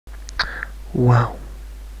Well,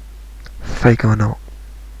 fake or not,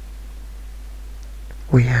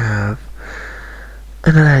 we have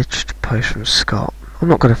an alleged post from Scott. I'm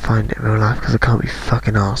not going to find it in real life because I can't be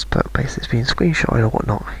fucking arsed, but basically it's been screenshotted or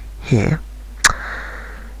whatnot here.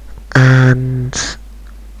 And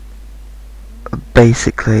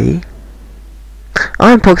basically,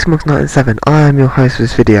 I am Pokemon97. I am your host for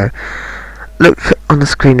this video. Look on the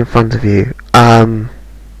screen in front of you.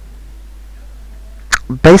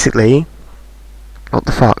 Basically, what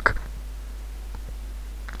the fuck?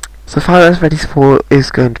 So Five Nights at Freddy's 4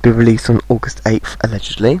 is going to be released on August 8th,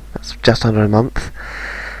 allegedly. That's just under a month.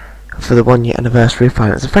 For the 1 year anniversary of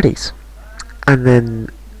Five Nights at Freddy's. And then,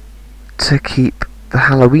 to keep the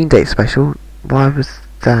Halloween date special, why was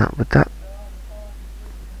that? Would that...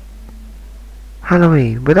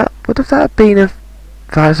 Halloween, would have that been a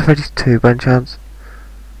Five Nights at Freddy's 2 by any chance?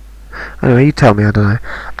 Anyway, you tell me, I don't know.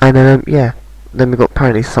 And then, yeah. Then we got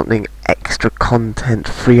apparently something extra content,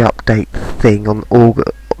 free update thing on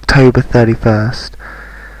October 31st.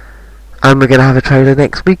 And we're going to have a trailer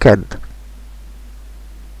next weekend.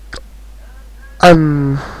 I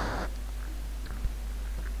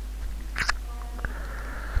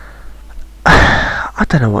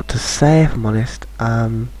don't know what to say, if I'm honest. I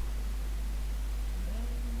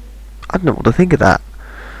don't know what to think of that.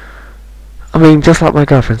 I mean, just like my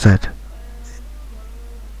girlfriend said,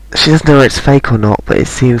 she doesn't know if it's fake or not, but it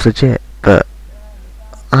seems legit. But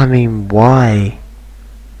I mean, why?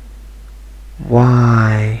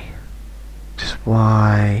 Why? Just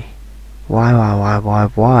why?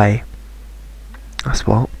 Why? That's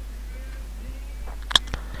what.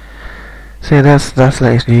 So yeah, that's the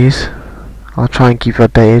latest news. I'll try and keep you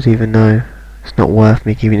updated, even though it's not worth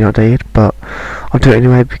me keeping you updated, but I'll do it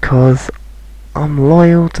anyway because I'm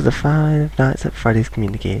loyal to the Five Nights at Freddy's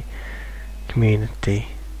community.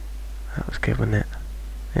 That was good, wasn't it?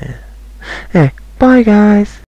 Yeah. Yeah. Bye, guys.